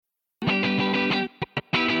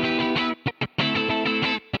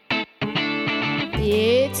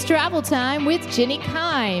It's travel time with Jenny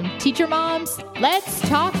Kime. Teacher moms, let's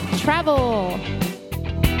talk travel.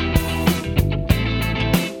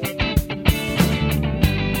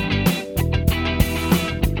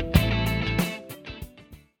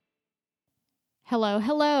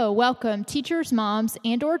 Hello. Welcome, teachers, moms,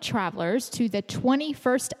 and/or travelers, to the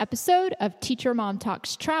 21st episode of Teacher Mom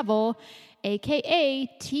Talks Travel, aka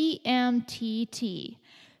TMTT.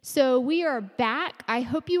 So we are back. I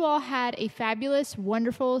hope you all had a fabulous,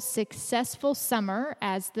 wonderful, successful summer,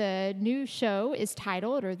 as the new show is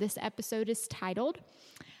titled, or this episode is titled.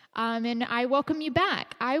 And I welcome you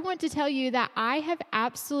back. I want to tell you that I have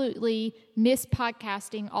absolutely missed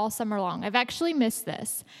podcasting all summer long. I've actually missed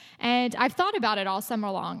this. And I've thought about it all summer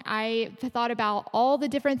long. I thought about all the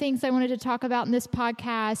different things I wanted to talk about in this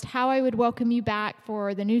podcast, how I would welcome you back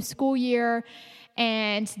for the new school year.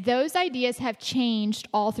 And those ideas have changed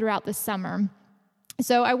all throughout the summer.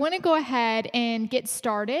 So I want to go ahead and get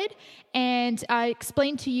started and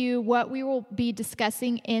explain to you what we will be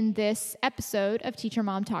discussing in this episode of Teacher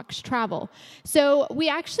Mom Talks Travel. So we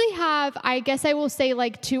actually have, I guess I will say,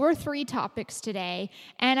 like 2 or 3 topics today,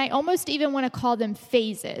 and I almost even want to call them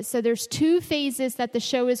phases. So there's 2 phases that the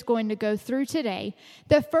show is going to go through today.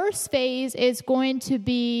 The first phase is going to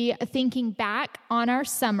be thinking back on our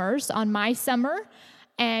summers, on my summer,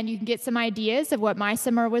 and you can get some ideas of what my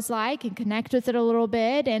summer was like and connect with it a little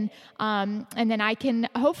bit. And then I can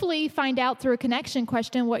hopefully find out through a connection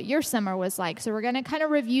question what your summer was like. So we're going to kind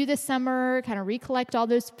of review the summer, kind of recollect all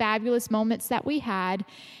those fabulous moments that we had.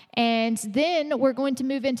 And then we're going to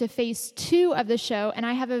move into phase 2 of the show. And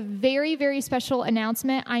I have a very, very special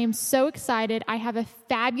announcement. I am so excited. I have a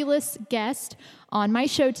fabulous guest on my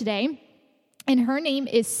show today. And her name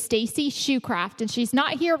is Stacy Shoecraft, and she's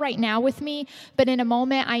not here right now with me, but in a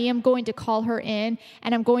moment I am going to call her in,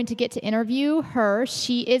 and I'm going to get to interview her.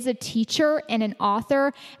 She is a teacher and an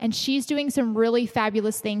author, and she's doing some really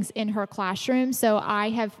fabulous things in her classroom. So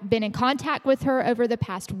I have been in contact with her over the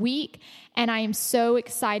past week, and I am so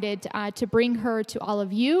excited to bring her to all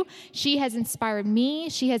of you. She has inspired me.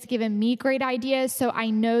 She has given me great ideas, so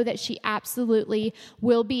I know that she absolutely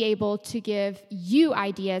will be able to give you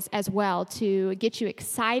ideas as well to get you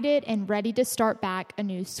excited and ready to start back a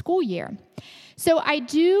new school year. So I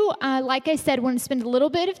do, like I said, want to spend a little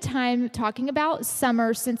bit of time talking about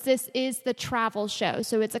summer, since this is the travel show.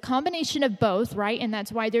 So it's a combination of both, right? And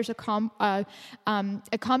that's why there's a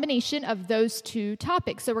combination of those 2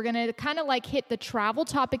 topics. So we're going to kind of like hit the travel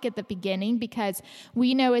topic at the beginning, because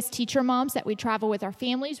we know as teacher moms that we travel with our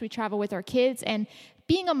families, we travel with our kids, and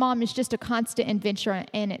being a mom is just a constant adventure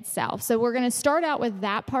in itself. So we're going to start out with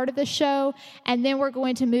that part of the show, and then we're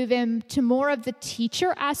going to move into more of the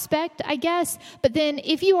teacher aspect, I guess. But then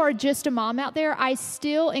if you are just a mom out there, I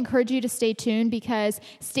still encourage you to stay tuned, because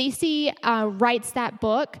Stacy writes that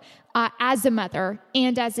book as a mother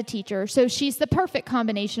and as a teacher. So she's the perfect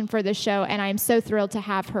combination for the show, and I'm so thrilled to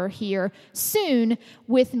have her here soon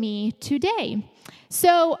with me today.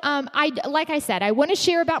 So, like I said, I want to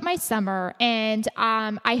share about my summer, and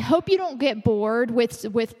I hope you don't get bored with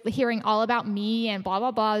hearing all about me and blah,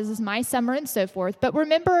 blah, blah. This is my summer and so forth. But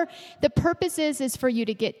remember, the purpose is for you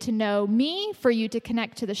to get to know me, for you to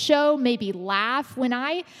connect to the show, maybe laugh. When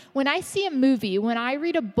I see a movie, when I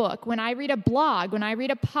read a book, when I read a blog, when I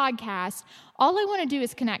read a podcast, all I want to do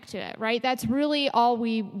is connect to it, right? That's really all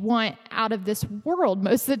we want out of this world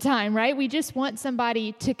most of the time, right? We just want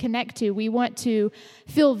somebody to connect to. We want to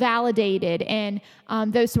feel validated and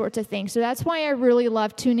those sorts of things. So that's why I really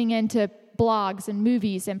love tuning into blogs and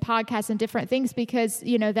movies and podcasts and different things, because,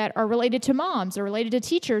 you know, that are related to moms or related to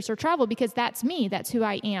teachers or travel, because that's me. That's who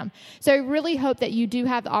I am. So I really hope that you do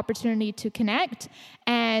have the opportunity to connect,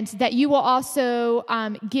 and that you will also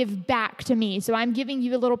give back to me. So I'm giving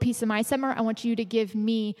you a little piece of my summer. I want you to give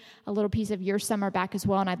me a little piece of your summer back as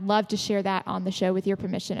well, and I'd love to share that on the show with your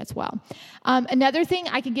permission as well. Another thing,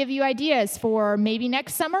 I can give you ideas for maybe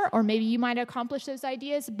next summer, or maybe you might accomplish those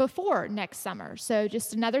ideas before next summer. So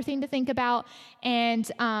just another thing to think about. And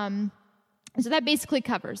so that basically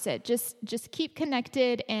covers it. Just keep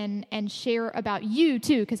connected and share about you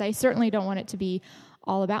too, because I certainly don't want it to be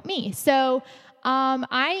all about me. So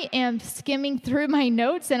I am skimming through my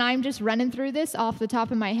notes, and I'm just running through this off the top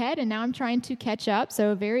of my head, and now I'm trying to catch up,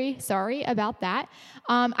 so very sorry about that.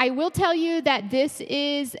 I will tell you that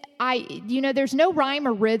there's no rhyme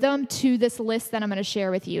or rhythm to this list that I'm going to share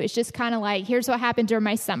with you. It's just kind of like, here's what happened during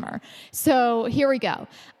my summer. So here we go.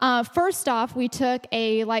 First off, we took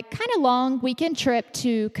a kind of long weekend trip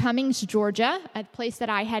to Cummings, Georgia, a place that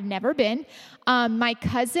I had never been. My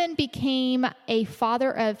cousin became a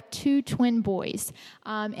father of 2 twin boys. boys.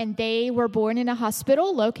 And they were born in a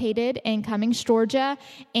hospital located in Cummings, Georgia.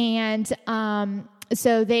 And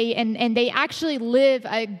so they actually live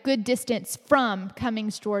a good distance from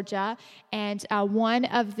Cummings, Georgia. And one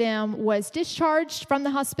of them was discharged from the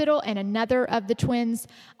hospital, and another of the twins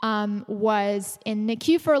was in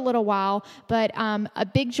NICU for a little while. But a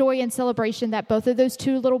big joy and celebration that both of those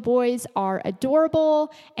two little boys are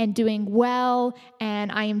adorable and doing well,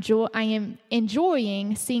 and I am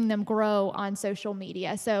enjoying seeing them grow on social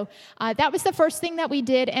media. So that was the first thing that we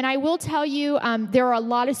did. And I will tell you, there are a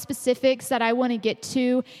lot of specifics that I want to get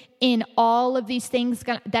to in all of these things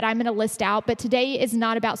that I'm going to list out, but today is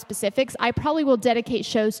not about specifics. I probably will dedicate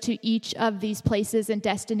shows to each of these places and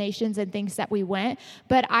destinations and things that we went,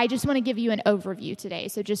 but I just want to give you an overview today,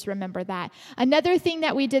 so just remember that. Another thing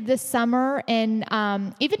that we did this summer, and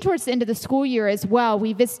even towards the end of the school year as well,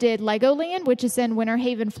 we visited Legoland, which is in Winter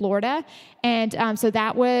Haven, Florida, and so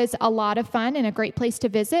that was a lot of fun and a great place to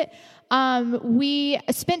visit. We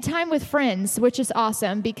spent time with friends, which is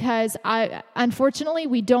awesome because unfortunately,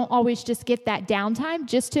 we don't always just get that downtime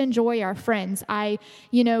just to enjoy our friends. I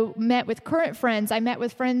met with current friends. I met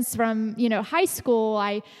with friends from, high school.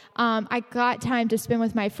 I got time to spend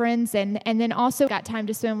with my friends and then also got time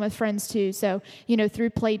to spend with friends too. So, through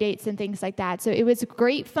play dates and things like that. So it was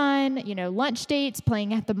great fun, lunch dates,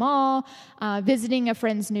 playing at the mall, visiting a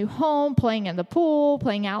friend's new home, playing in the pool,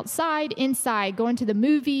 playing outside, inside, going to the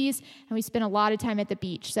movies. And we spent a lot of time at the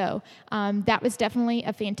beach. So that was definitely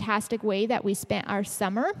a fantastic way that we spent our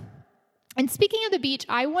summer. And speaking of the beach,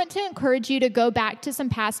 I want to encourage you to go back to some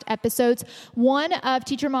past episodes. One of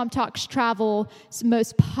Teacher Mom Talks Travel's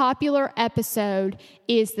most popular episode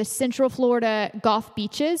is the Central Florida Gulf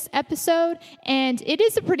Beaches episode, and it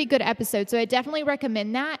is a pretty good episode, so I definitely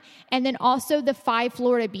recommend that. And then also the 5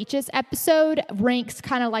 Florida Beaches episode ranks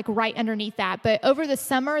kind of like right underneath that. But over the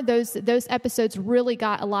summer, those episodes really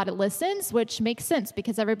got a lot of listens, which makes sense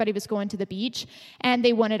because everybody was going to the beach and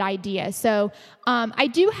they wanted ideas. So I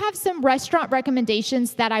do have some restaurant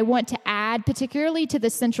recommendations that I want to add, particularly to the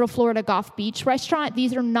Central Florida Gulf Beach restaurant.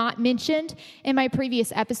 These are not mentioned in my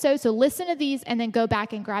previous episode, so listen to these and then go back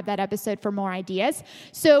and grab that episode for more ideas.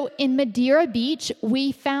 So in Madeira Beach,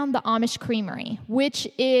 we found the Amish Creamery, which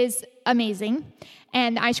is amazing.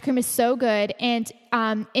 And the ice cream is so good. And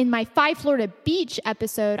in my 5 Florida Beach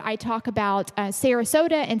episode, I talk about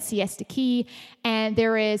Sarasota and Siesta Key. And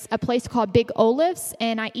there is a place called Big Olives,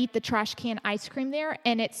 and I eat the trash can ice cream there.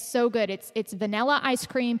 And it's so good. It's vanilla ice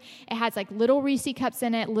cream. It has like little Reese cups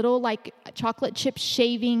in it, little like chocolate chip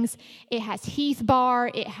shavings. It has Heath bar.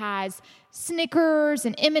 It has Snickers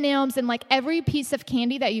and M&Ms, and like every piece of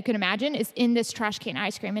candy that you can imagine is in this trash can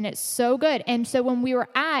ice cream. And it's so good. And so when we were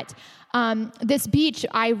at this beach,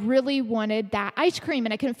 I really wanted that ice cream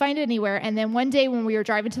and I couldn't find it anywhere. And then one day when we were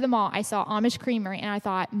driving to the mall, I saw Amish Creamery and I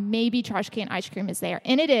thought maybe trash can ice cream is there.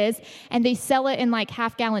 And it is. And they sell it in like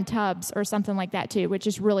half-gallon tubs or something like that too, which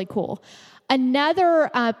is really cool. Another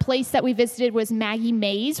place that we visited was Maggie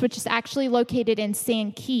Mae's, which is actually located in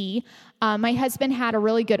Sand Key. My husband had a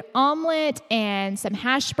really good omelet and some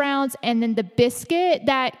hash browns, and then the biscuit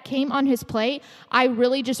that came on his plate, I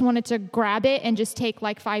really just wanted to grab it and just take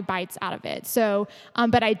like 5 bites out of it. So,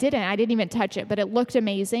 but I didn't even touch it, but it looked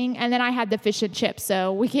amazing. And then I had the fish and chips.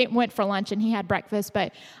 So we went for lunch and he had breakfast,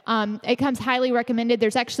 but it comes highly recommended.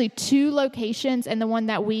 There's actually 2 locations, and the one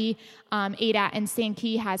that we ate at in Sand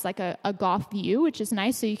Key has like a golf view, which is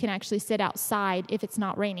nice. So you can actually sit outside if it's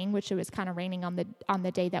not raining, which it was kind of raining on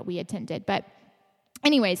the day that we attended. But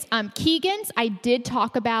anyways, Keegan's I did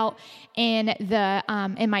talk about in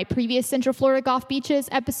my previous Central Florida Gulf Beaches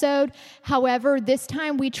episode. However, this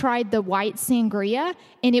time we tried the white sangria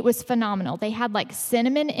and it was phenomenal. They had like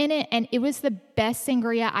cinnamon in it and it was the best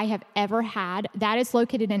sangria I have ever had. That is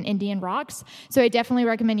located in Indian Rocks. So I definitely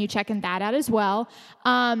recommend you checking that out as well.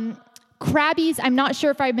 Krabby's, I'm not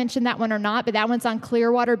sure if I mentioned that one or not, but that one's on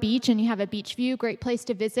Clearwater Beach, and you have a beach view. Great place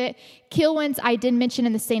to visit. Kilwins, I did mention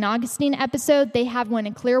in the St. Augustine episode. They have one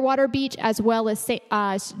in Clearwater Beach as well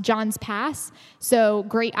as John's Pass. So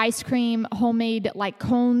great ice cream, homemade like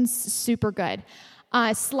cones, super good.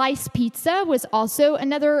 Slice Pizza was also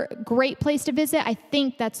another great place to visit. I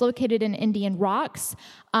think that's located in Indian Rocks.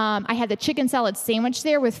 I had the chicken salad sandwich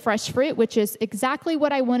there with fresh fruit, which is exactly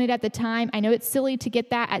what I wanted at the time. I know it's silly to get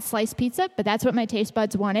that at Slice Pizza, but that's what my taste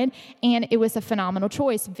buds wanted, and it was a phenomenal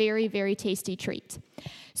choice. Very, very tasty treat.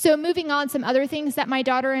 So moving on, some other things that my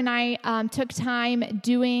daughter and I took time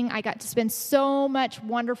doing. I got to spend so much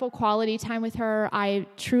wonderful quality time with her. I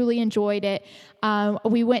truly enjoyed it.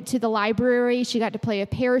 We went to the library. She got to play a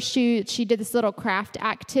parachute. She did this little craft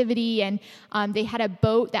activity, and they had a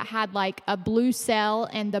boat that had like a blue sail,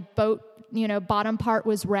 and the boat bottom part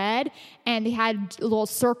was red, and they had little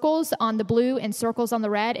circles on the blue and circles on the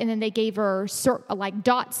red, and then they gave her like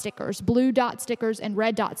dot stickers, blue dot stickers and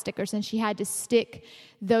red dot stickers, and she had to stick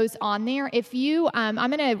those on there. If you, I'm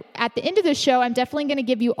going to, at the end of the show, I'm definitely going to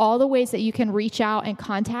give you all the ways that you can reach out and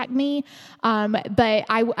contact me. But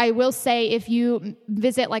I will say, if you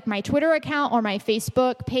visit like my Twitter account or my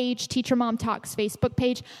Facebook page, Teacher Mom Talks Facebook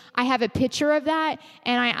page, I have a picture of that.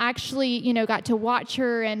 And I actually, got to watch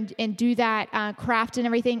her and do that craft and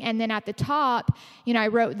everything. And then at the top, I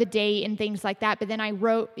wrote the date and things like that. But then I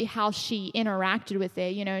wrote how she interacted with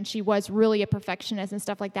it, and she was really a perfectionist and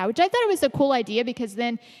stuff like that, which I thought it was a cool idea, because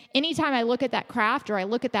then anytime I look at that craft or I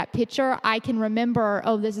look at that picture, I can remember,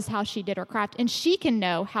 oh, this is how she did her craft. And she can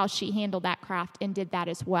know how she handled that craft and did that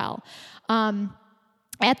as well.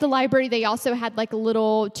 At the library, they also had like a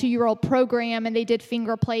little 2-year-old program, and they did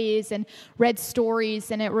finger plays and read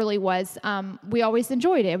stories, and it really was, we always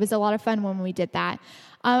enjoyed it. It was a lot of fun when we did that.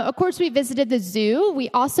 Of course, we visited the zoo. We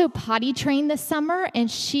also potty trained this summer,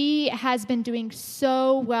 and she has been doing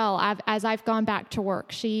so well as I've gone back to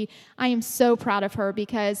work. I am so proud of her,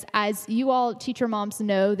 because as you all teacher moms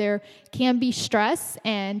know, there can be stress,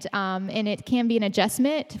 and it can be an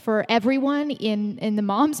adjustment for everyone in the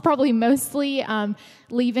moms, probably mostly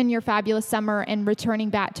leaving your fabulous summer and returning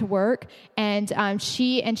back to work. And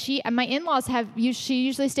she my in-laws she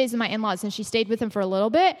usually stays with my in-laws, and she stayed with them for a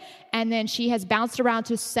little bit, and then she has bounced around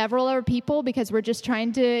to several other people, because we're just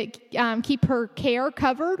trying to keep her care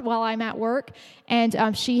covered while I'm at work. And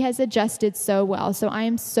she has adjusted so well. So I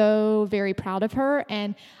am so very proud of her.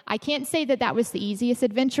 And I can't say that was the easiest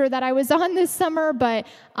adventure that I was on this summer, but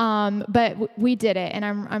we did it, and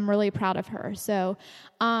I'm really proud of her. So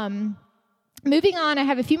moving on, I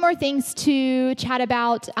have a few more things to chat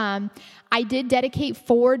about. I did dedicate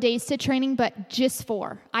 4 days to training, but just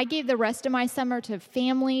 4. I gave the rest of my summer to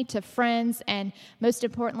family, to friends, and most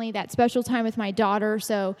importantly, that special time with my daughter.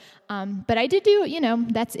 So, but I did do,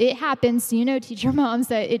 it happens, teacher moms,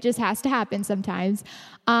 that it just has to happen sometimes.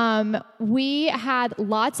 We had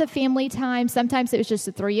lots of family time. Sometimes it was just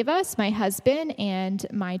the 3 of us, my husband and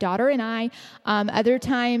my daughter and I. Other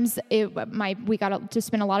times we got to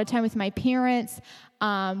spend a lot of time with my parents.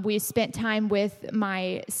 We spent time with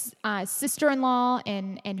my sister-in-law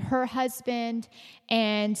and her husband,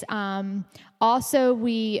 and also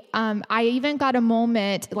I even got a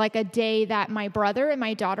moment, like a day that my brother and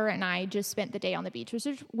my daughter and I just spent the day on the beach,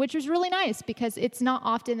 which was really nice, because it's not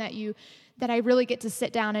often that I really get to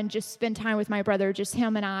sit down and just spend time with my brother, just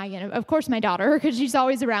him and I, and of course my daughter, because she's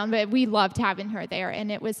always around, but we loved having her there,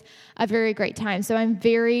 and it was a very great time. So I'm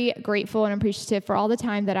very grateful and appreciative for all the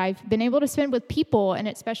time that I've been able to spend with people, and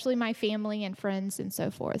especially my family and friends and so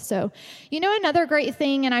forth. So, another great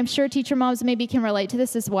thing, and I'm sure teacher moms maybe can relate to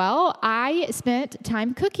this as well, I spent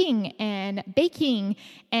time cooking and baking,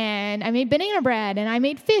 and I made banana bread, and I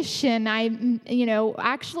made fish, and I,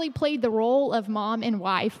 actually played the role of mom and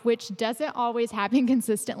wife, which doesn't always happen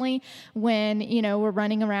consistently when, we're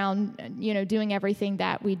running around, doing everything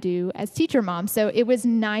that we do as teacher moms. So it was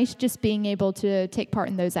nice just being able to take part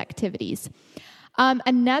in those activities.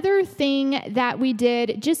 Another thing that we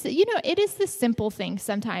did, just, it is the simple thing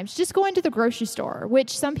sometimes, just going to the grocery store,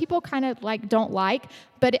 which some people kind of don't like,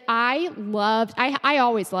 but I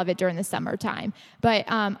always love it during the summertime, but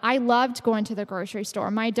I loved going to the grocery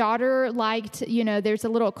store. My daughter liked, there's a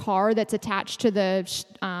little car that's attached to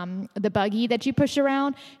the buggy that you push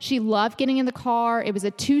around. She loved getting in the car. It was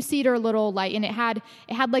a 2-seater little, and it had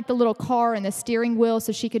like the little car and the steering wheel,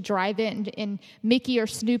 so she could drive it, and Mickey or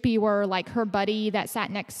Snoopy were like her buddy that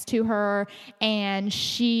sat next to her, and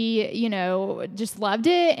she, just loved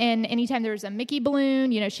it. And anytime there was a Mickey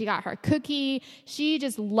balloon, she got her cookie. She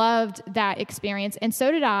just loved that experience, and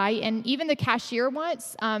so did I. And even the cashier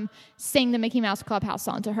once sang the Mickey Mouse Clubhouse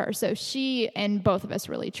song to her. So she and both of us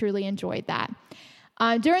really, truly enjoyed that.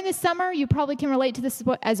 During the summer, you probably can relate to this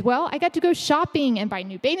as well. I got to go shopping and buy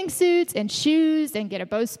new bathing suits and shoes and get a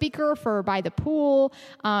Bose speaker for by the pool.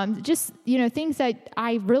 Just, things that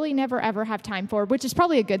I really never, ever have time for, which is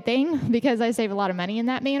probably a good thing because I save a lot of money in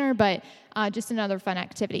that manner, but just another fun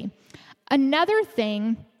activity. Another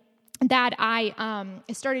thing that I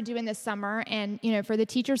started doing this summer, and, for the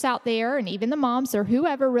teachers out there and even the moms or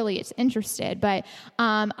whoever really is interested, but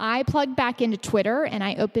I plugged back into Twitter and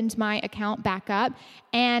I opened my account back up,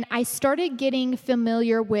 and I started getting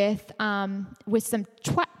familiar with some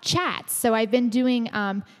chats. So I've been doing,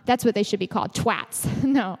 that's what they should be called, twats.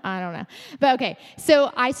 No, I don't know. But okay,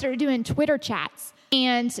 so I started doing Twitter chats.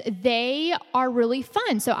 And they are really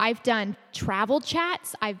fun. So I've done travel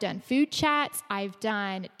chats, I've done food chats, I've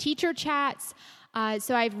done teacher chats,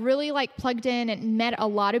 So I've really plugged in and met a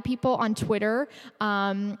lot of people on Twitter,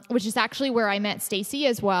 which is actually where I met Stacy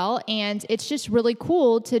as well. And it's just really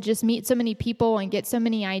cool to just meet so many people and get so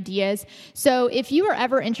many ideas. So if you are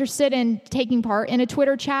ever interested in taking part in a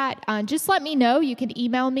Twitter chat, just let me know. You can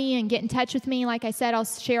email me and get in touch with me. Like I said, I'll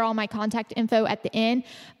share all my contact info at the end.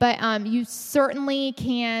 But you certainly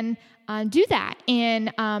can do that,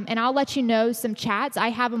 and I'll let you know some chats. I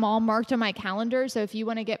have them all marked on my calendar, so if you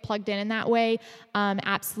want to get plugged in that way,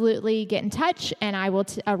 absolutely get in touch, and I will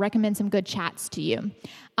recommend some good chats to you.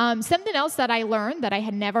 Something else that I learned that I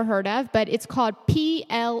had never heard of, but it's called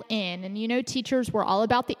PLN, and teachers were all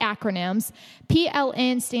about the acronyms.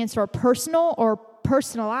 PLN stands for Personal or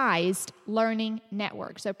Personalized Learning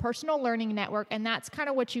Network. So Personal Learning Network, and that's kind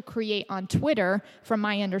of what you create on Twitter, from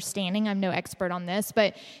my understanding. I'm no expert on this,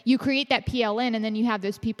 but you create that PLN, and then you have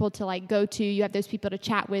those people to go to, you have those people to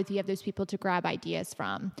chat with, you have those people to grab ideas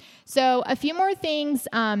from. So a few more things.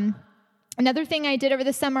 Another thing I did over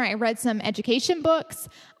the summer, I read some education books.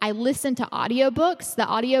 I listened to audiobooks. The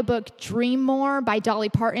audiobook Dream More by Dolly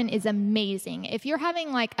Parton is amazing. If you're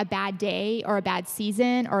having a bad day or a bad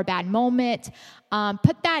season or a bad moment,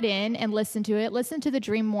 put that in and listen to it. Listen to the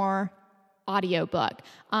Dream More audiobook.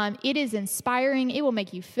 It is inspiring. It will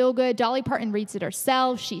make you feel good. Dolly Parton reads it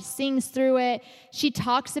herself. She sings through it. She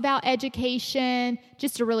talks about education.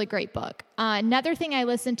 Just a really great book. Another thing I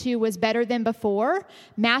listened to was Better Than Before,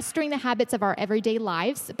 Mastering the Habits of Our Everyday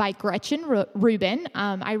Lives by Gretchen Rubin.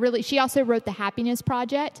 She also wrote The Happiness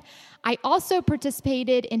Project. I also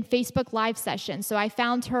participated in Facebook Live sessions. So I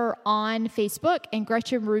found her on Facebook, and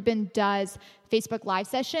Gretchen Rubin does Facebook Live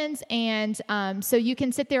sessions. And so you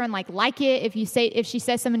can sit there and like it if she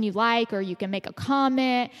says something you like, or you can make a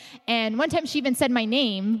comment. And one time she even said my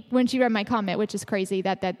name when she read my comment, which is crazy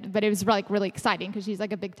but it was really exciting because she's a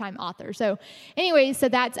big time author. So anyway, so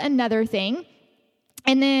that's another thing.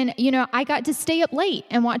 And then, I got to stay up late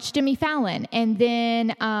and watch Jimmy Fallon. And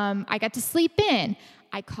then I got to sleep in.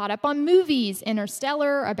 I caught up on movies: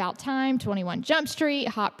 Interstellar, About Time, 21 Jump Street,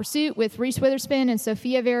 Hot Pursuit with Reese Witherspoon and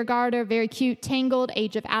Sofia Vergara, very cute, Tangled,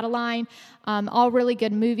 Age of Adeline, all really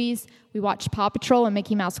good movies. We watched Paw Patrol and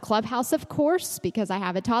Mickey Mouse Clubhouse, of course, because I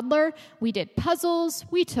have a toddler. We did puzzles.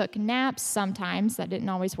 We took naps sometimes. That didn't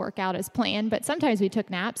always work out as planned, but sometimes we took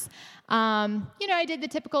naps. I did the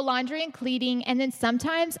typical laundry and cleaning, and then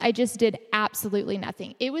sometimes I just did absolutely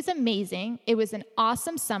nothing. It was amazing. It was an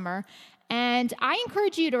awesome summer. And I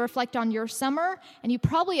encourage you to reflect on your summer, and you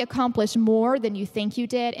probably accomplished more than you think you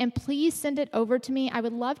did. And please send it over to me. I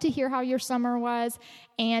would love to hear how your summer was,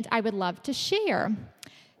 and I would love to share.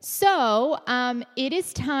 So it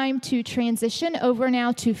is time to transition over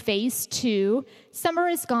now to phase 2. Summer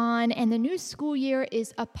is gone, and the new school year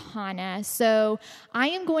is upon us. So I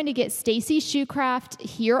am going to get Stacy Shoecraft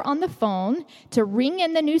here on the phone to ring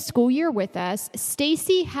in the new school year with us.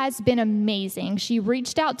 Stacy has been amazing. She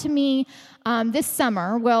reached out to me this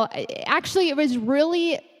summer. Well, actually, it was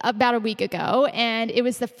really about a week ago, and it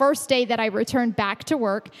was the first day that I returned back to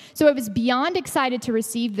work. So I was beyond excited to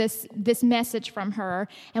receive this message from her,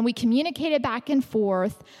 and we communicated back and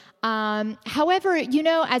forth. However,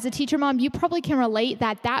 as a teacher mom, you probably can relate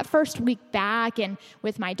that first week back, and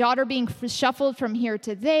with my daughter being shuffled from here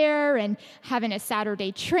to there and having a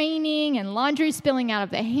Saturday training and laundry spilling out of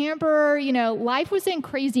the hamper, life was in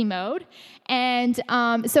crazy mode. And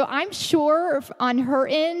so I'm sure on her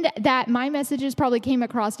end that my messages probably came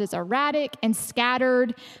across as erratic and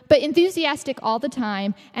scattered, but enthusiastic all the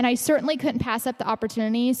time. And I certainly couldn't pass up the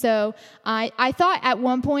opportunity. So I thought at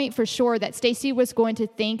one point for sure that Stacy was going to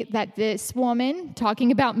think that this woman,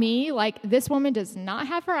 talking about me, this woman does not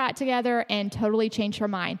have her act together, and totally change her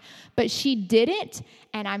mind. But she didn't,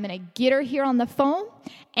 and I'm going to get her here on the phone,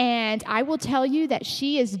 and I will tell you that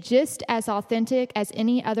she is just as authentic as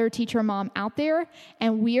any other teacher mom out there,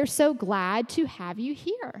 and we are so glad to have you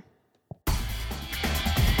here.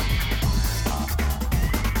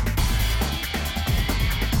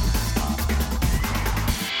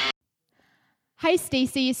 Hi,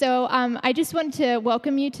 Stacy. So I just wanted to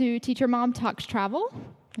welcome you to Teacher Mom Talks Travel.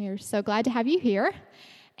 We are so glad to have you here.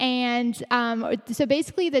 And so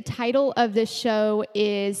basically the title of this show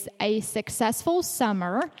is A Successful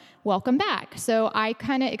Summer, Welcome Back. So I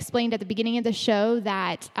kind of explained at the beginning of the show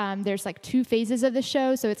that there's 2 phases of the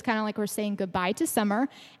show. So it's kind of like we're saying goodbye to summer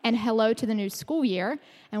and hello to the new school year.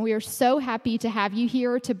 And we are so happy to have you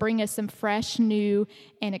here to bring us some fresh, new,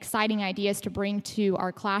 and exciting ideas to bring to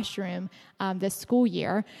our classroom this school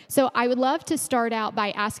year. So I would love to start out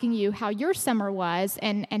by asking you how your summer was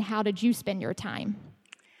and how did you spend your time?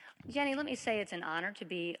 Jenny, let me say it's an honor to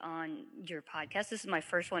be on your podcast. This is my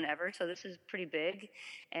first one ever, so this is pretty big,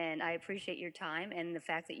 and I appreciate your time and the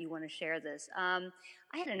fact that you want to share this. I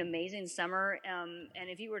had an amazing summer, and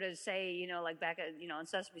if you were to say, like back at, on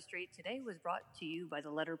Sesame Street, today was brought to you by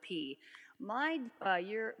the letter P. My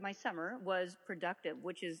summer was productive,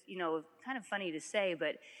 which is, kind of funny to say,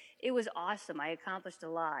 but it was awesome. I accomplished a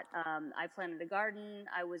lot. I planted a garden.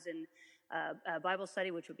 I was in Bible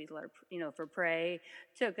study, which would be the letter, for pray.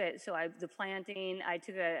 The planting. I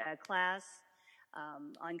took a class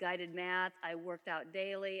on guided math. I worked out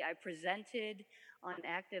daily. I presented on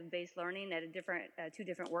active-based learning at two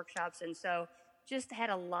different workshops, and so just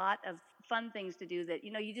had a lot of fun things to do that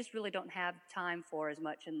you just really don't have time for as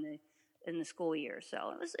much in the school year.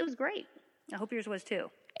 So it was great. I hope yours was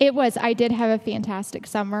too. It was. I did have a fantastic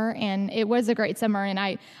summer, and it was a great summer. And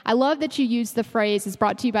I love that you use the phrase "is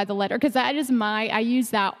brought to you by the letter," because that is I use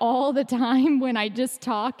that all the time when I just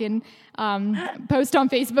talk and post on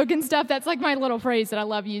Facebook and stuff. That's like my little phrase that I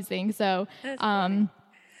love using. So,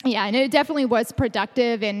 yeah, and it definitely was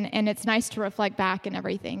productive, and it's nice to reflect back and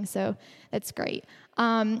everything. So that's great.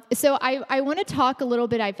 So I want to talk a little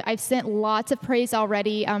bit. I've sent lots of praise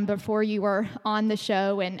already before you were on the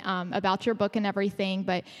show and about your book and everything.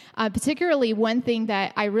 But particularly one thing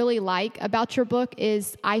that I really like about your book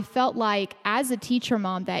is I felt like as a teacher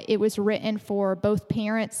mom that it was written for both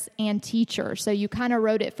parents and teachers. So you kind of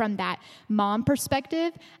wrote it from that mom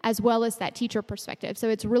perspective as well as that teacher perspective. So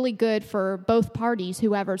it's really good for both parties,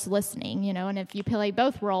 whoever's listening, and if you play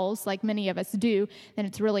both roles like many of us do, then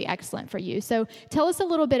it's really excellent for you. So tell us a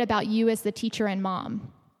little bit about you as the teacher and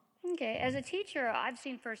mom. Okay, as a teacher, I've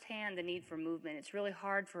seen firsthand the need for movement. It's really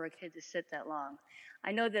hard for a kid to sit that long.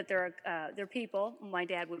 I know that there are people, my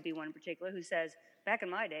dad would be one in particular, who says, back in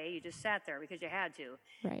my day, you just sat there because you had to.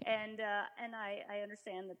 Right. And I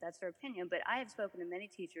understand that that's their opinion, but I have spoken to many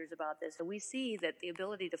teachers about this, and we see that the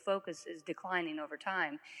ability to focus is declining over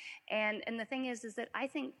time. And the thing is that I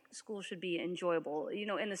think school should be enjoyable,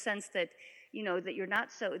 in the sense that,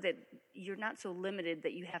 that you're not so limited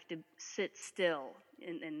that you have to sit still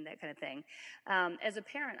and that kind of thing. As a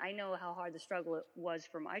parent, I know how hard the struggle was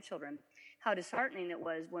for my children, how disheartening it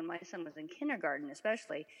was when my son was in kindergarten,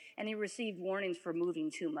 especially, and he received warnings for moving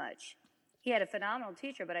too much. He had a phenomenal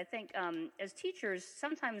teacher, but I think as teachers,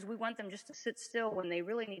 sometimes we want them just to sit still when they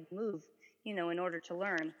really need to move, in order to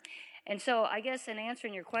learn. And so I guess in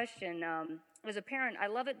answering your question, as a parent, I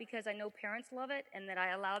love it because I know parents love it and that I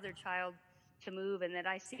allow their child to move and that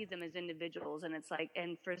I see them as individuals. And it's like,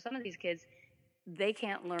 and for some of these kids, they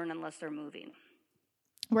can't learn unless they're moving.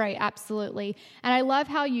 Right, absolutely. And I love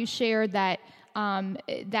how you shared that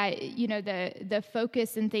the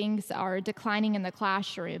focus and things are declining in the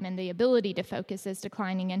classroom and the ability to focus is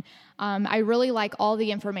declining. And I really like all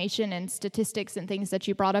the information and statistics and things that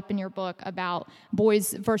you brought up in your book about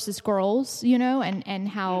boys versus girls, and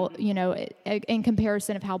how, in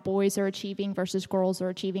comparison of how boys are achieving versus girls are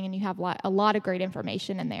achieving. And you have a lot of great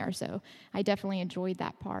information in there. So I definitely enjoyed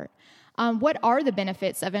that part. What are the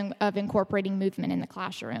benefits of incorporating movement in the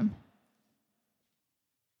classroom?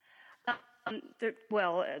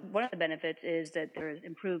 One of the benefits is that there is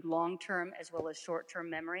improved long-term as well as short-term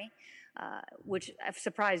memory, which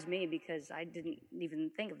surprised me because I didn't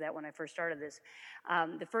even think of that when I first started this.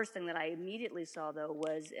 The first thing that I immediately saw, though,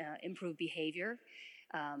 was improved behavior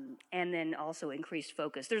and then also increased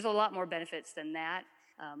focus. There's a lot more benefits than that.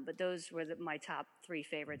 But those were my top three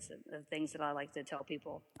favorites of things that I like to tell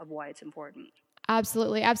people of why it's important.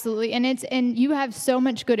 Absolutely, absolutely. And you have so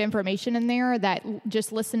much good information in there that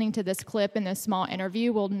just listening to this clip and this small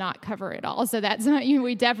interview will not cover it all. So that's not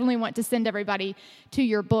we definitely want to send everybody to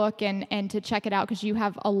your book and to check it out because you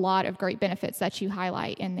have a lot of great benefits that you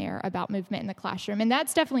highlight in there about movement in the classroom. And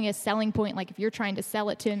that's definitely a selling point. Like if you're trying to sell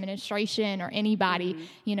it to administration or anybody,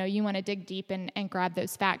 you want to dig deep and grab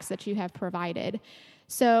those facts that you have provided.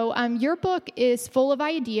 So your book is full of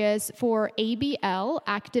ideas for ABL,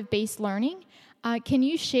 active-based learning. Can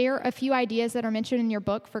you share a few ideas that are mentioned in your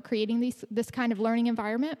book for creating this kind of learning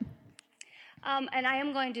environment? And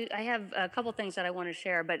I have a couple things that I want to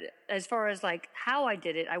share, but as far as like how I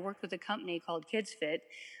did it, I worked with a company called KidsFit,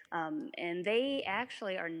 and they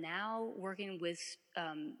actually are now working with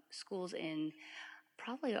schools in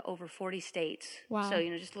probably over 40 states. Wow. So,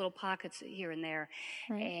 just little pockets here and there.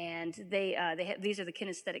 Right. And they have, these are the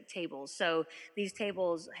kinesthetic tables. So these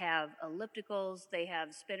tables have ellipticals, they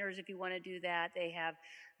have spinners if you want to do that, they have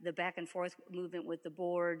the back and forth movement with the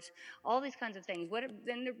boards, all these kinds of things.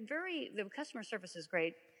 The customer service is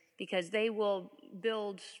great because they will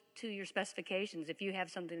build to your specifications if you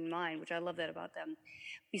have something in mind, which I love that about them.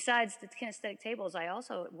 Besides the kinesthetic tables, I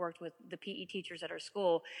also worked with the PE teachers at our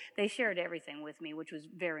school. They shared everything with me, which was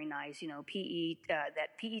very nice. You know, PE, that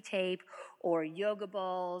PE tape, or yoga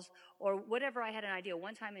balls, or whatever I had an idea.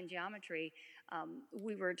 One time in geometry,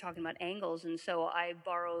 we were talking about angles, and so I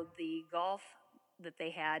borrowed the golf that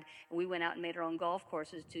they had, and we went out and made our own golf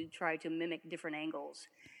courses to try to mimic different angles.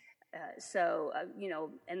 You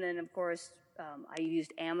know, and then of course I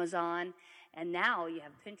used Amazon, and now you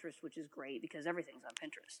have Pinterest, which is great because everything's on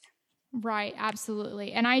Pinterest. Right,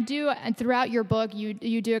 absolutely. And I do, and throughout your book, you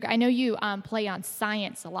do, I know you play on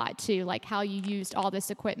science a lot too, like how you used all this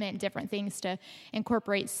equipment and different things to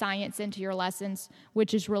incorporate science into your lessons,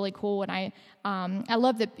 which is really cool. And I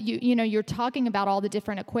love that you know, you're talking about all the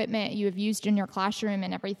different equipment you have used in your classroom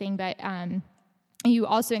and everything, but you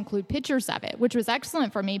also include pictures of it, which was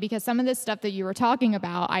excellent for me because some of this stuff that you were talking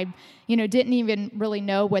about, I, you know, didn't even really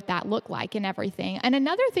know what that looked like and everything. And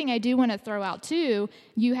another thing I do want to throw out too,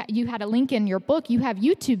 you had a link in your book. You have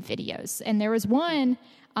YouTube videos, and there was one,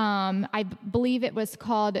 I believe it was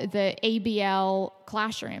called the ABL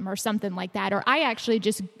Classroom or something like that. Or I actually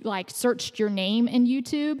just like searched your name in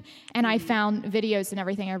YouTube, and I found videos and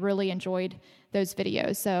everything. I really enjoyed those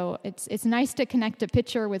videos. So it's nice to connect a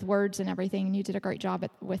picture with words and everything, and you did a great job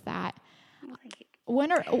with that. Thank you.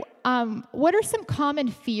 What are some common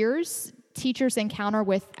fears teachers encounter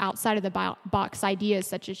with outside of the box ideas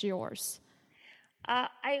such as yours?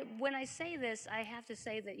 When I say this, I have to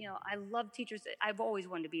say that, you know, I love teachers. I've always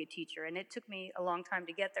wanted to be a teacher, and it took me a long time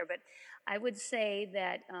to get there. But I would say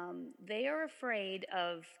that they are afraid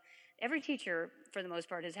of. Every teacher, for the most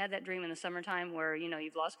part, has had that dream in the summertime where, you know,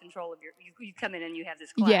 you've lost control of you come in and you have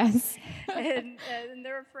this class. Yes. and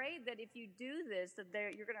they're afraid that if you do this, that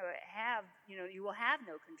you're going to have, you know, you will have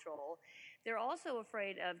no control. They're also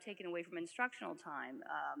afraid of taking away from instructional time.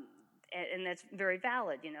 And that's very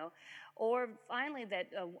valid, you know. Or finally, that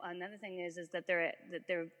another thing is that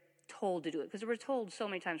they're told to do it, because we're told so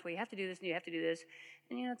many times, well, you have to do this and you have to do this,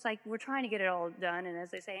 and you know, it's like we're trying to get it all done, and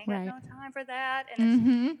as they say, ain't got no time for that,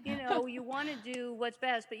 and it's, you know, you want to do what's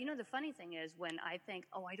best, but you know, the funny thing is when I think,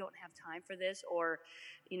 oh, I don't have time for this, or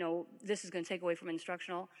you know, this is going to take away from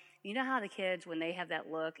instructional, you know how the kids, when they have that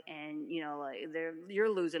look and you know, like you're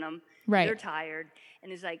losing them, right, they're tired,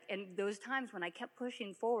 and it's like, and those times when I kept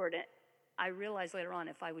pushing forward, I realized later on,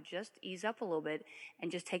 if I would just ease up a little bit and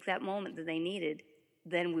just take that moment that they needed,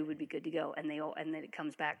 then we would be good to go, and then it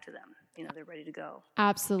comes back to them. You know, they're ready to go.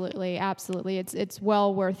 Absolutely, absolutely. It's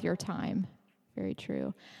well worth your time. Very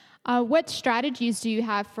true. What strategies do you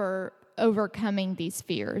have for overcoming these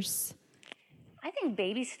fears? I think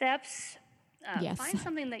baby steps. Yes. Find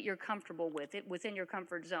something that you're comfortable with, within your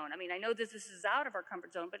comfort zone. I mean, I know this is out of our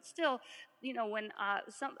comfort zone, but still, you know, when I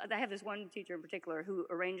have this one teacher in particular who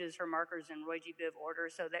arranges her markers in Roy G. Biv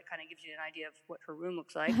order, so that kind of gives you an idea of what her room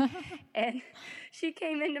looks like. And she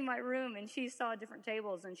came into my room and she saw different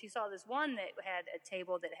tables, and she saw this one that had a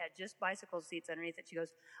table that had just bicycle seats underneath it. She goes,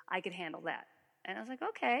 I could handle that. And I was like,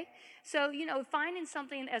 okay. So, you know, finding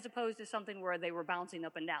something as opposed to something where they were bouncing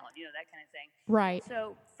up and down, you know, that kind of thing. Right.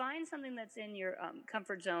 So find something that's in your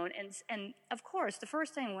comfort zone. And of course, the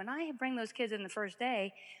first thing when I bring those kids in the first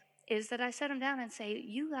day is that I set them down and say,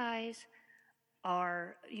 you guys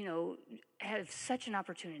are, you know, have such an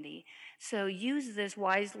opportunity. So use this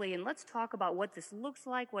wisely, and let's talk about what this looks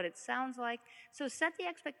like, what it sounds like. So set the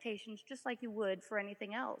expectations just like you would for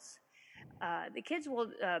anything else. The kids will...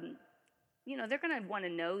 you know, they're going to want to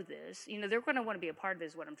know this. You know, they're going to want to be a part of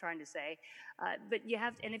this, is what I'm trying to say. But you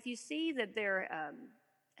have, and if you see that they're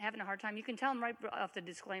having a hard time, you can tell them right off the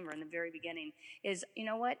disclaimer in the very beginning is, you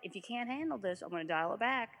know what, if you can't handle this, I'm going to dial it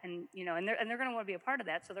back. And, you know, and they're going to want to be a part of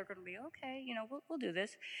that. So they're going to be, okay, you know, we'll do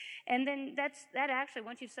this. And then that actually,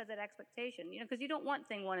 once you've set that expectation, you know, because you don't want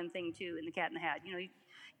thing one and thing two in the cat in the hat. You know,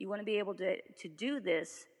 you want to be able to do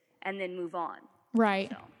this and then move on. Right.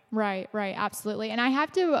 So. Right, absolutely. And I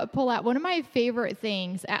have to pull out one of my favorite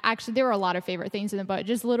things. Actually, there were a lot of favorite things in the book,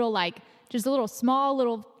 just little small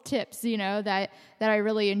little tips, you know, that I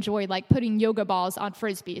really enjoyed, like putting yoga balls on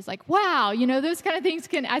Frisbees. Like, wow, you know, those kind of things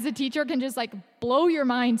can, as a teacher, can just like blow your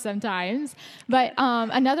mind sometimes. But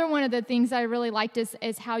another one of the things I really liked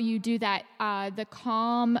is how you do that, the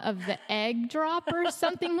calm of the egg drop or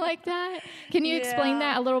something like that. Can you explain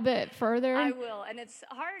that a little bit further? I will, and it's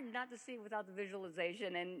hard not to see without the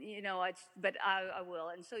visualization, and you know, but I will.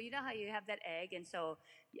 And so you know how you have that egg,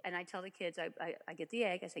 and I tell the kids, I get the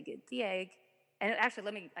egg. I say, get the egg, And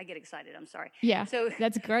actually, I get excited. I'm sorry. Yeah, So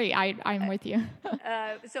that's great. I'm with you.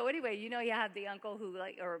 so anyway, you have the uncle who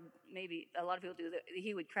or maybe a lot of people do that.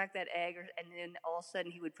 He would crack that egg, and then all of a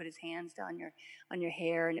sudden he would put his hands down on your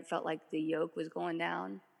hair, and it felt like the yolk was going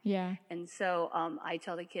down. Yeah. And so I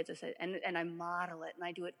tell the kids, I said, and I model it, and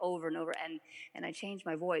I do it over and over, and I change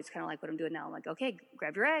my voice, kind of like what I'm doing now. I'm like, okay,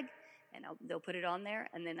 grab your egg, and they'll put it on there,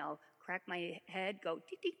 and then I'll crack my head, go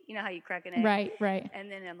tick, tick, you know how you crack an egg? Right.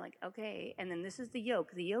 And then I'm like, okay, and then this is the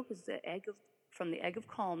yolk. The yolk is the egg from the egg of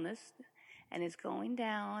calmness, and it's going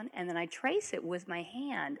down, and then I trace it with my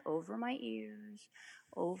hand over my ears,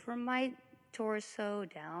 over my torso,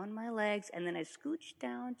 down my legs, and then I scooch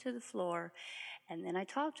down to the floor, and then I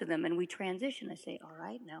talk to them, and we transition. I say, all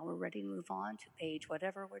right, now we're ready to move on to page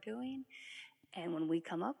whatever we're doing, and when we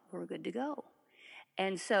come up, we're good to go.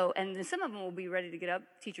 And so, and then some of them will be ready to get up.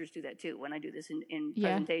 Teachers do that too when I do this in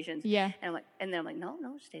presentations. Yeah. And then I'm like, no,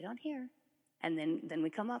 stay down here. And then we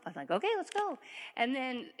come up. I'm like, okay, let's go. And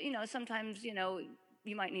then, sometimes,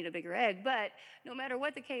 you might need a bigger egg, but no matter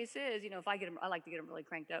what the case is, if I get them, I like to get them really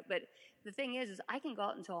cranked up. But the thing is I can go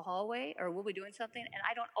out into a hallway or we'll be doing something, and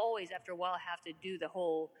I don't always, after a while, have to do the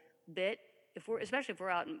whole bit. Especially if we're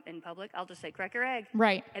out in public, I'll just say, crack your egg.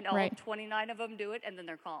 Right. And all 29 of them do it, and then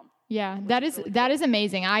they're calm. Yeah, that is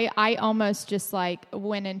amazing. I almost just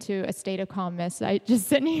went into a state of calmness. I just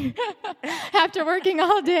sitting here after working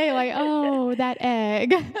all day, like, oh, that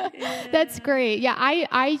egg. Yeah. That's great. Yeah,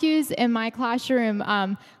 I use in my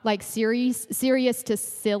classroom serious to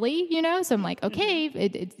silly, So I'm like, okay,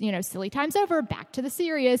 it's silly time's over, back to the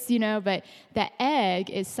serious, But that egg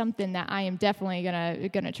is something that I am definitely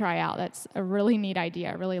gonna try out. That's a really neat idea.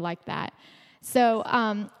 I really like that. So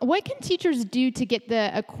what can teachers do to get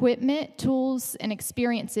the equipment, tools, and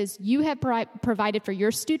experiences you have provided for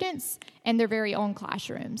your students and their very own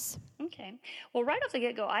classrooms? Okay. Well, right off the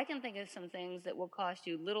get-go, I can think of some things that will cost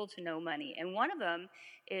you little to no money. And one of them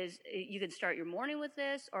is you can start your morning with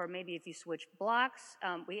this, or maybe if you switch blocks.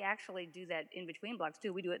 We actually do that in between blocks,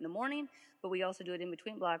 too. We do it in the morning, but we also do it in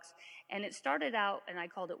between blocks. And it started out, and I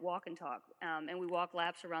called it walk and talk. And we walk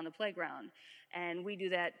laps around the playground. And we do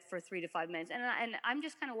that for 3 to 5 minutes. And I'm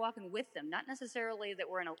just kind of walking with them. Not necessarily that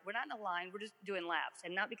we're not in a line. We're just doing laps.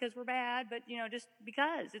 And not because we're bad, but, just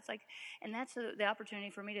because. It's like, and that's the opportunity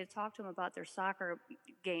for me to talk to them about their soccer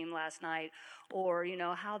game last night, or,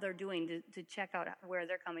 how they're doing to check out where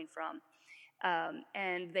they're coming from.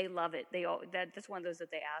 And they love it. That's one of those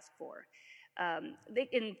that they ask for.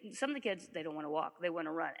 And some of the kids, they don't want to walk, they want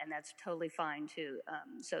to run, and that's totally fine too.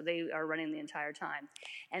 So they are running the entire time,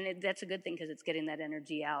 and that's a good thing because it's getting that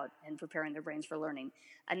energy out and preparing their brains for learning.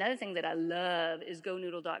 Another thing that I love is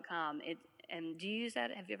GoNoodle.com. And do you use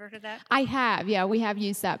that? Have you ever heard of that? I have. Yeah, we have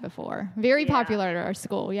used that before. Very popular at our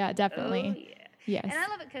school. Yeah, definitely. Oh, yeah. Yes. And I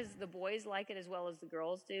love it because the boys like it as well as the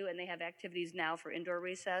girls do, and they have activities now for indoor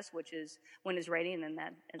recess, which is when it's raining, and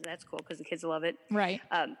that's cool because the kids love it. Right.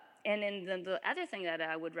 And then the other thing that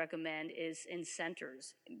I would recommend is in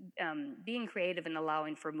centers, being creative and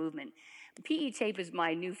allowing for movement. PE tape is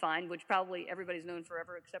my new find, which probably everybody's known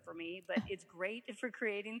forever except for me, but it's great for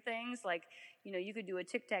creating things. Like, you could do a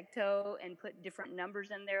tic-tac-toe and put different numbers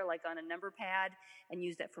in there, like on a number pad, and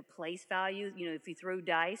use that for place value. If you throw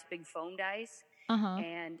dice, big foam dice,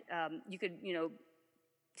 and you could,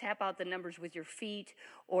 tap out the numbers with your feet,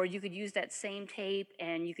 or you could use that same tape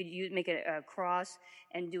and you could make a cross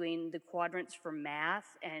and doing the quadrants for math,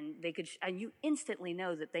 and and you instantly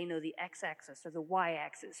know that they know the x-axis or the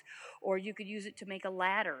y-axis. Or you could use it to make a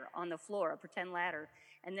ladder on the floor, a pretend ladder,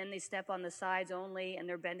 and then they step on the sides only, and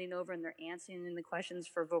they're bending over and they're answering the questions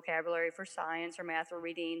for vocabulary, for science or math or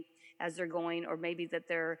reading as they're going, or maybe that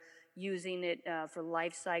they're using it for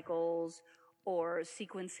life cycles or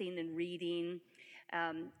sequencing and reading.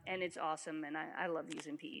 And it's awesome, and I love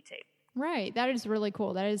using PE tape. Right. That is really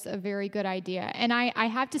cool. That is a very good idea. And I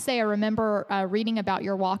have to say, I remember reading about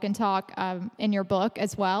your walk and talk in your book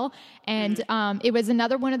as well. And it was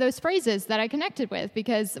another one of those phrases that I connected with,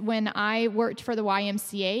 because when I worked for the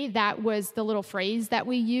YMCA, that was the little phrase that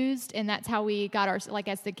we used. And that's how we got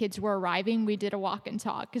as the kids were arriving, we did a walk and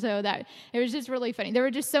talk. So that it was just really funny. There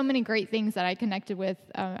were just so many great things that I connected with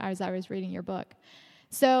as I was reading your book.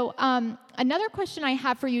 So another question I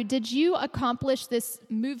have for you, did you accomplish this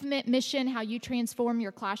movement mission, how you transform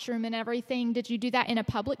your classroom and everything? Did you do that in a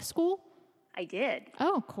public school? I did.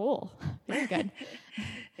 Oh, cool. Very good.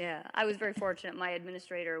 Yeah, I was very fortunate. My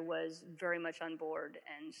administrator was very much on board,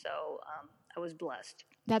 and so I was blessed.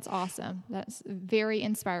 That's awesome. That's very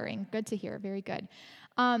inspiring. Good to hear. Very good.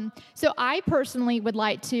 So I personally would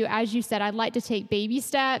like to, as you said, I'd like to take baby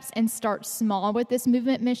steps and start small with this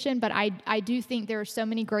movement mission, but I do think there are so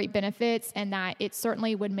many great benefits, and that it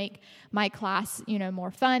certainly would make my class,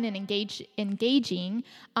 more fun and engaging.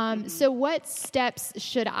 So what steps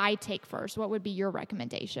should I take first? What would be your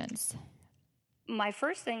recommendations? My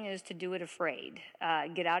first thing is to do it afraid.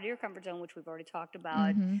 Get out of your comfort zone, which we've already talked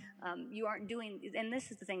about. You aren't doing, and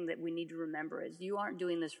this is the thing that we need to remember, is you aren't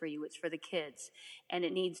doing this for you, it's for the kids. And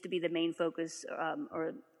it needs to be the main focus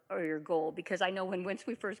or your goal, because I know once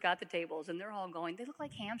we first got the tables and they're all going, they look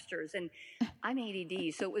like hamsters, and I'm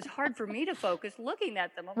ADD, so it was hard for me to focus looking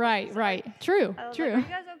at them. Right. True. Like, are you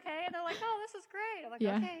guys okay? And they're like, oh, this is great. I'm like,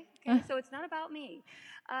 okay. So it's not about me.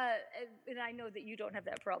 And I know that you don't have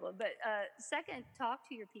that problem. But second, talk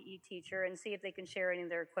to your PE teacher and see if they can share any of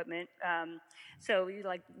their equipment. So you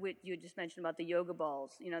like what you just mentioned about the yoga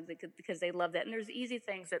balls, because they love that. And there's easy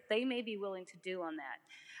things that they may be willing to do on that.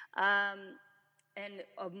 And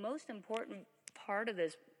a most important part of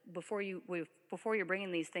this, before you're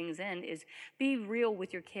bringing these things in, is be real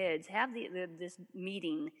with your kids. Have this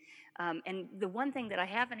meeting. And the one thing that I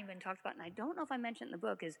haven't even talked about, and I don't know if I mentioned in the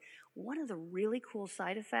book, is one of the really cool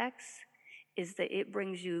side effects is that it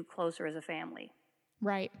brings you closer as a family.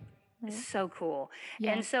 Right. It's so cool.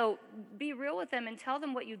 Yeah. And so be real with them and tell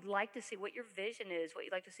them what you'd like to see, what your vision is, what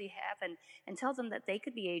you'd like to see happen, and tell them that they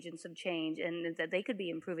could be agents of change and that they could be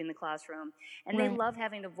improving the classroom. And they love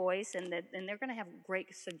having a voice, and they're going to have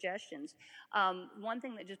great suggestions. One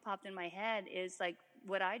thing that just popped in my head is like,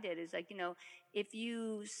 what I did is like, if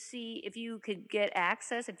you could get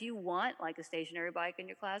access, if you want like a stationary bike in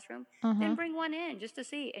your classroom, then bring one in just to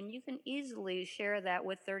see. And you can easily share that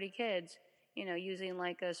with 30 kids, using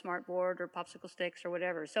like a smart board or popsicle sticks or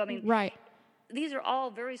whatever. So, I mean, these are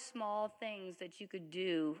all very small things that you could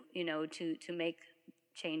do, to make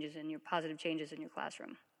positive changes in your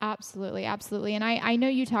classroom. Absolutely. And I know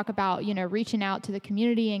you talk about, reaching out to the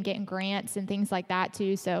community and getting grants and things like that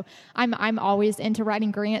too. So I'm always into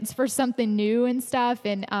writing grants for something new and stuff.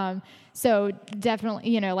 And, so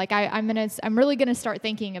definitely, I'm really going to start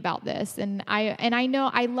thinking about this. And I know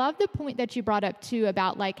I love the point that you brought up too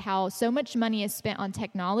about like how so much money is spent on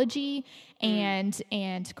technology and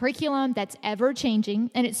curriculum that's ever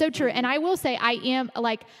changing. And it's so true. And I will say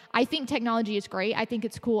I think technology is great. I think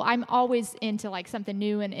it's cool. I'm always into like something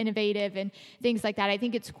new and innovative and things like that. I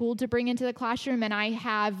think it's cool to bring into the classroom. And I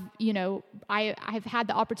have, I've had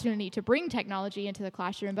the opportunity to bring technology into the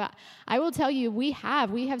classroom, but I will tell you, we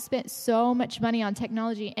have spent so much money on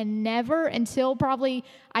technology, and never until probably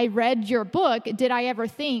I read your book did I ever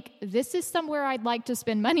think this is somewhere I'd like to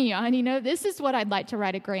spend money on. This is what I'd like to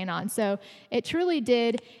write a grant on. So it truly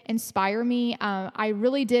did inspire me. I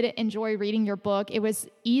really did enjoy reading your book. It was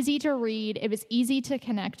easy to read. It was easy to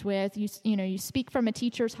connect with. You speak from a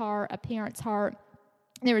teacher's heart, a parent's heart.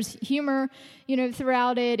 There was humor,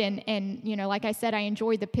 throughout it. And like I said, I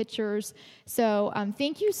enjoyed the pictures. So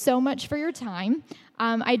thank you so much for your time.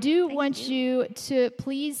 I do want you to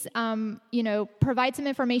please, provide some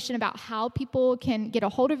information about how people can get a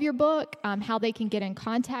hold of your book, how they can get in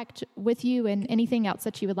contact with you, and anything else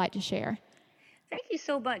that you would like to share. Thank you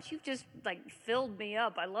so much. You've just filled me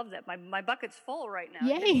up. I love that. My bucket's full right now.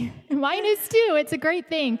 Yay. Mine is too. It's a great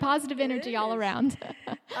thing. Positive energy all around.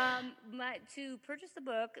 To purchase the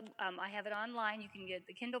book, I have it online. You can get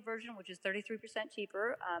the Kindle version, which is 33%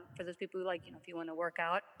 cheaper for those people who if you want to work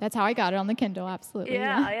out. That's how I got it on the Kindle. Absolutely.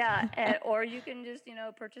 Yeah. Or you can just,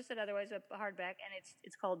 purchase it otherwise a hardback. And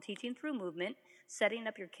it's called Teaching Through Movement, Setting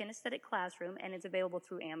Up Your Kinesthetic Classroom. And it's available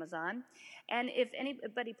through Amazon. And if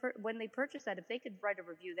anybody, when they purchase that, if they could write a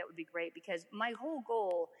review, that would be great, because my whole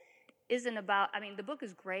goal isn't about, the book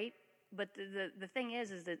is great, but the thing is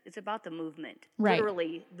that it's about the movement,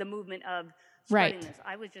 literally the movement of spreading this.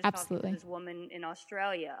 I was just talking to this woman in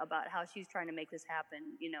Australia about how she's trying to make this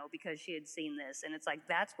happen, because she had seen this, and it's like,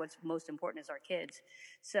 that's what's most important is our kids.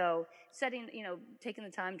 So taking the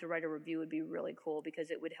time to write a review would be really cool, because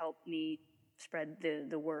it would help me spread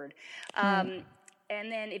the word. And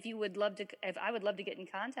then if I would love to get in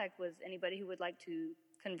contact with anybody who would like to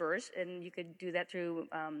converse, and you could do that through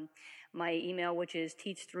my email, which is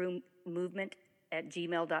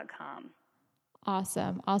teachthroughmovement@gmail.com.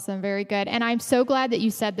 Awesome. Very good. And I'm so glad that you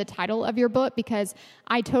said the title of your book, because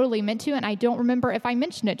I totally meant to, and I don't remember if I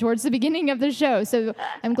mentioned it towards the beginning of the show. So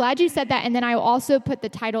I'm glad you said that. And then I also put the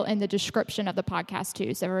title in the description of the podcast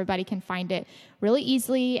too, so everybody can find it really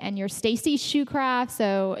easily. And you're Stacy Shoecraft.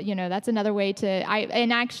 So, that's another way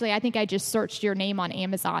I think I just searched your name on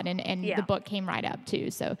Amazon and the book came right up too.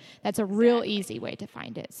 So that's a real easy way to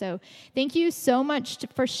find it. So thank you so much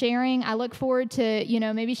for sharing. I look forward to,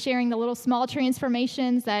 maybe sharing the little small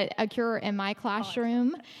transformations that occur in my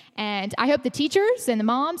classroom. And I hope the teachers and the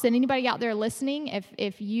moms and anybody out there listening,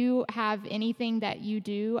 if you have anything that you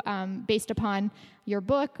do based upon your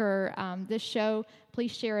book or this show,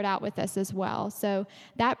 please share it out with us as well. So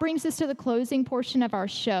that brings us to the closing portion of our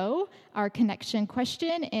show, our connection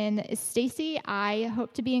question. And Stacy, I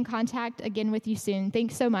hope to be in contact again with you soon.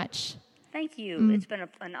 Thanks so much. Thank you. It's been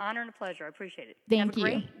an honor and a pleasure. I appreciate it. Thank you.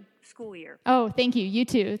 Have a great school year. Oh, thank you. You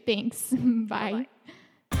too. Thanks. Bye.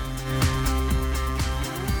 Bye-bye.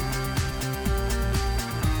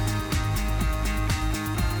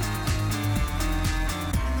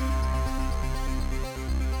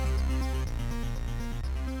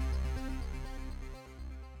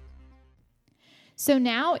 So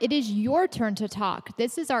now it is your turn to talk.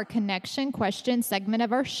 This is our connection question segment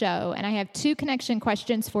of our show, and I have 2 connection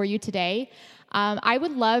questions for you today. I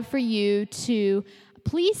would love for you to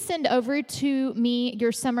please send over to me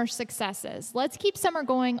your summer successes. Let's keep summer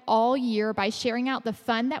going all year by sharing out the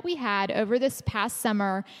fun that we had over this past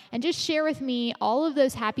summer, and just share with me all of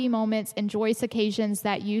those happy moments and joyous occasions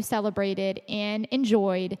that you celebrated and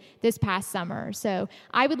enjoyed this past summer. So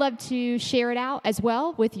I would love to share it out as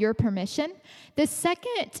well with your permission. The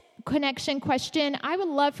second connection question, I would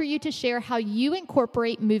love for you to share how you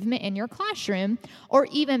incorporate movement in your classroom, or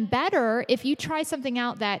even better, if you try something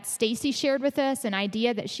out that Stacy shared with us, an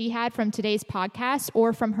idea that she had from today's podcast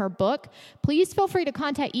or from her book, please feel free to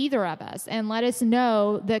contact either of us and let us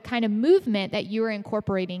know the kind of movement that you are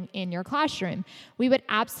incorporating in your classroom. We would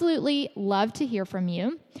absolutely love to hear from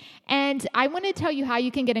you. And I want to tell you how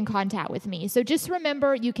you can get in contact with me. So just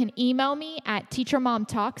remember, you can email me at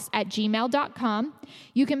teachermomtalks@gmail.com.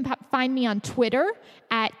 You can find me on Twitter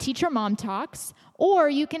at teachermomtalks, or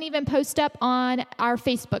you can even post up on our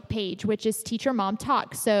Facebook page, which is Teacher Mom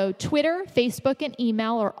Talks. So Twitter, Facebook, and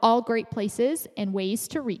email are all great places and ways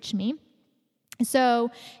to reach me. So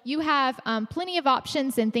you have plenty of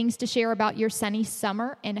options and things to share about your sunny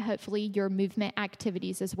summer and hopefully your movement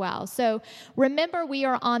activities as well. So remember, we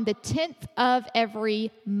are on the 10th of every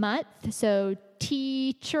month. So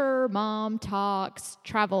Teacher Mom Talks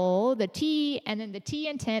Travel, the T, and then the T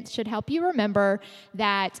in 10th should help you remember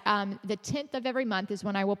that the 10th of every month is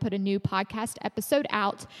when I will put a new podcast episode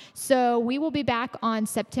out. So we will be back on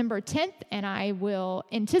September 10th, and I will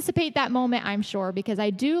anticipate that moment, I'm sure, because I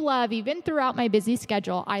do love, even throughout my busy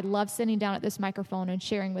schedule, I love sitting down at this microphone and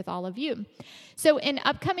sharing with all of you. So in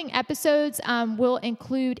upcoming episodes, we'll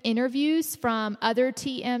include interviews from other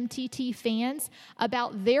TMTT fans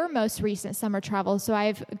about their most recent summer travel. So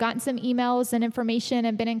I've gotten some emails and information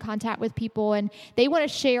and been in contact with people, and they want to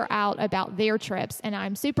share out about their trips. And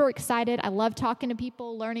I'm super excited. I love talking to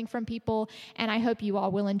people, learning from people, and I hope you all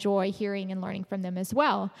will enjoy hearing and learning from them as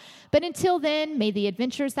well. But until then, may the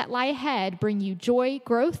adventures that lie ahead bring you joy,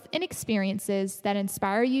 growth, and experiences that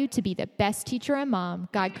inspire you to be the best teacher and mom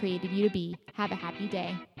God created you to be. Have a happy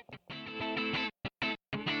day.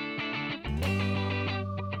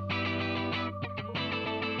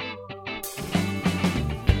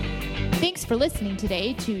 Thanks for listening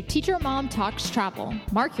today to Teacher Mom Talks Travel.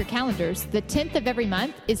 Mark your calendars. The 10th of every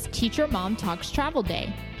month is Teacher Mom Talks Travel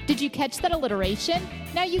Day. Did you catch that alliteration?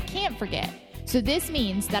 Now you can't forget. So this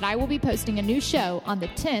means that I will be posting a new show on the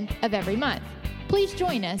 10th of every month. Please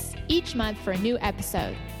join us each month for a new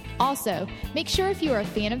episode. Also, make sure if you are a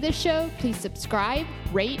fan of this show, please subscribe,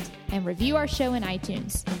 rate, and review our show in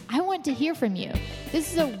iTunes. I want to hear from you.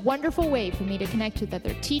 This is a wonderful way for me to connect with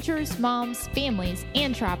other teachers, moms, families,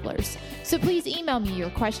 and travelers. So please email me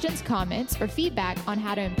your questions, comments, or feedback on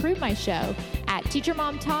how to improve my show at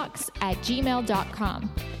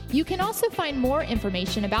teachermomtalks@gmail.com. You can also find more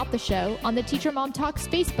information about the show on the Teacher Mom Talks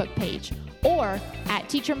Facebook page or at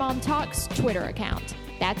Teacher Mom Talks Twitter account.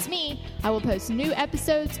 That's me. I will post new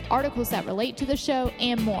episodes, articles that relate to the show,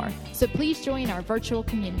 and more. So please join our virtual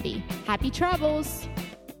community. Happy travels!